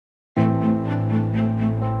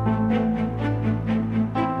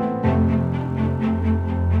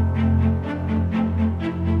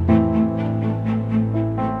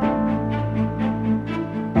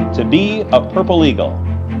be a Purple Eagle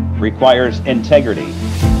requires integrity,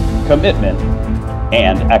 commitment,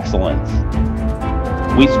 and excellence.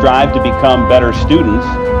 We strive to become better students,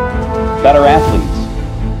 better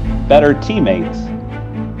athletes, better teammates,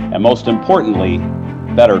 and most importantly,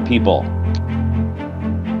 better people.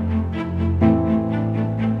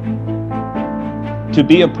 To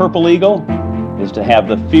be a Purple Eagle is to have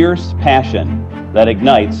the fierce passion that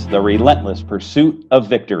ignites the relentless pursuit of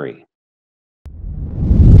victory.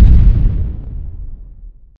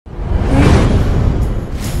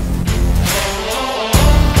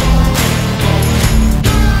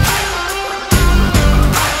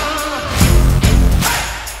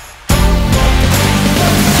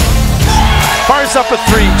 Fires up a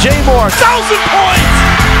three. Jay Moore, 1,000 points!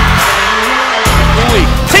 Louis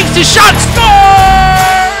takes his shot, scores!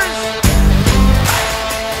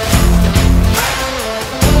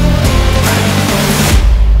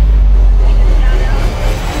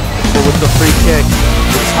 With the free kick,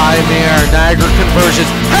 it's high in the air. Niagara conversions,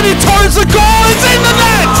 heading towards the goal. It's in the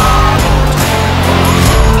net!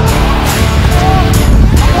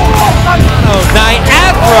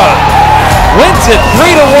 Niagara wins it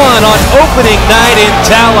 3-1 on opening night in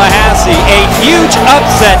Tallahassee. A huge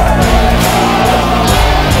upset.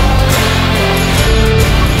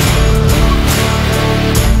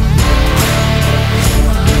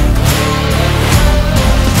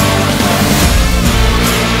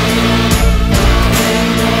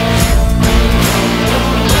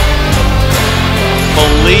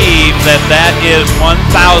 Believe that is 1,000.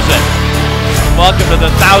 Welcome to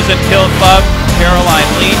the 1,000 Kill Club. Caroline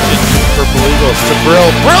Leach and Purple Eagles to Brill.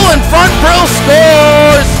 Brill in front. Brill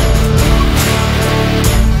scores!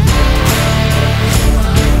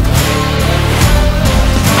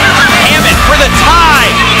 Hammond for the tie.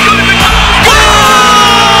 Goal!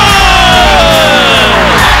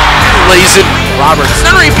 Lays it. Roberts.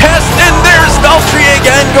 Centering pass, and there's Beltry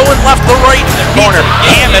again going left to right in the corner.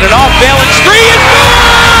 Hammond and all balanced. Three and goal!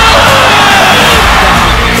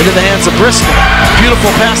 Into the hands of Briscoe. Beautiful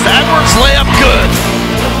pass to Edwards. Layup good.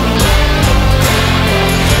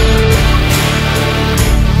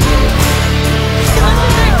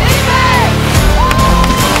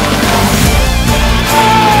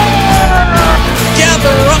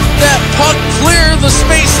 Gather up that puck. Clear the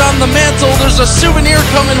space on the mantle. There's a souvenir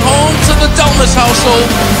coming home to the Delmas household,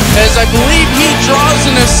 as I believe he draws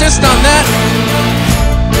an assist on that.